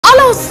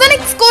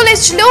Zenex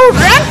College లో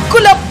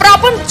ర్యాంకుల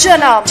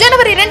ప్రపంచనం.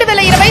 జనవరి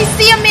 2020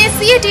 CMA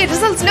CAT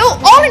results లో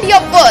all India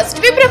first.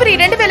 ఫిబ్రవరి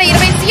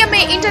 2020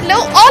 CMA inter లో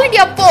all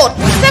India 4th,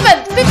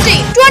 7th,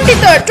 15th,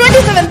 23rd,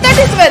 27th,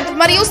 37th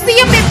మరియు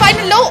CMA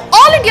final లో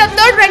all India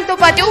third rank తో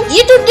పాటు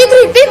ఇటు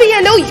డిగ్రీ BBA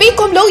లో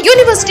BCom లో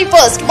యూనివర్సిటీ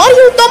ఫస్ట్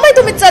మరియు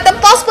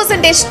 99% పాస్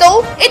పర్సెంటేజ్ తో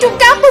ఇటు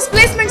క్యాంపస్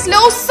ప్లేస్మెంట్స్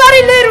లో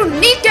సరిలేరు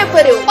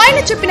నీకెవ్వరు. పైన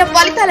చెప్పిన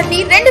ఫలితాలన్నీ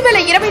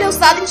 2020 లో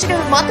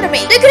సాధించినవి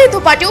మాత్రమే.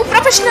 డిగ్రీతో పాటు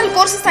ప్రొఫెషనల్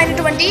కోర్సెస్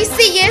అయినటువంటి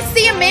CA,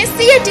 CMA,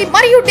 CAT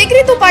మరియు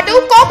డిగ్రీతో పాటు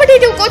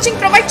కాంపిటేటివ్ కోచింగ్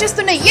ప్రొవైడ్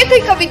చేస్తున్న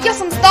ఏకైక విద్యా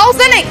సంస్థ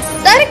Zenex.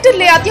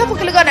 డైరెక్టర్లే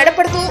అధ్యాపకులుగా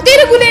నడపడుతూ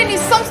తిరుగులేని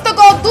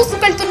సంస్థగా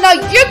దూసుకెళ్తున్న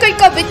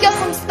ఏకైక విద్యా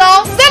సంస్థ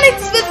Zenex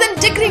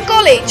డిగ్రీ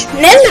కాలేజ్,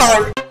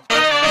 Nellore.